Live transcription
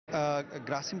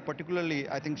Grasim particularly,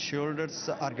 I think shareholders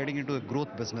are getting into the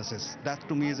growth businesses. That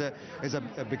to me is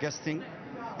a biggest thing.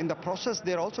 In the process,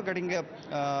 they're also getting a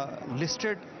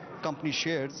listed company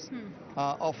shares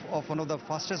of one of the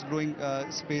fastest growing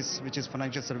space, which is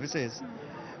financial services.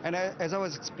 And as I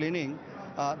was explaining,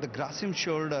 the Grasim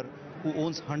shareholder who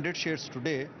owns 100 shares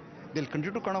today, they'll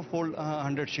continue to kind of hold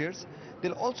 100 shares.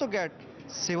 They'll also get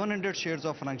 700 shares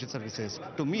of financial services.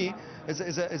 To me,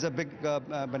 is a big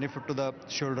benefit to the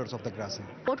shareholders of the Grasim.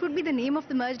 What would be the name of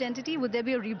the merged entity? Would there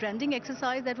be a rebranding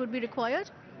exercise that would be required?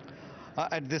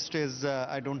 At this stage,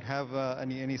 I don't have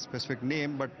any specific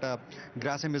name, but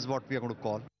Grasim is what we are going to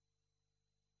call.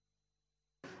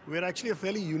 We're actually a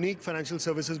fairly unique financial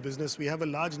services business. We have a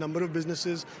large number of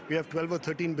businesses. We have 12 or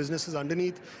 13 businesses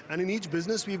underneath. And in each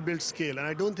business, we've built scale. And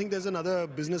I don't think there's another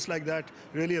business like that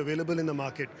really available in the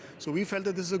market. So we felt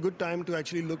that this is a good time to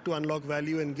actually look to unlock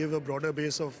value and give a broader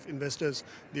base of investors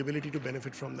the ability to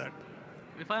benefit from that.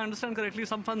 If I understand correctly,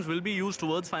 some funds will be used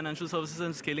towards financial services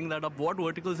and scaling that up. What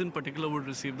verticals in particular would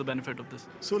receive the benefit of this?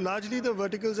 So largely the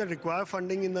verticals that require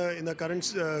funding in our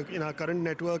current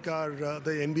network are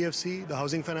the NBFC, the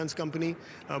housing finance company.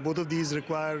 Both of these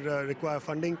require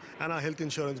funding, and our health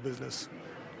insurance business.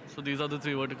 So these are the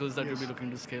three verticals that you'll be looking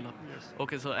to scale up. Yes.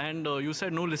 Okay, so and you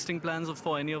said no listing plans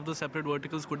for any of the separate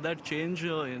verticals. Could that change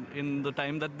in the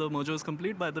time that the merger is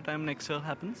complete, by the time next year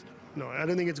happens? No, I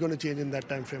don't think it's going to change in that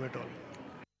time frame at all.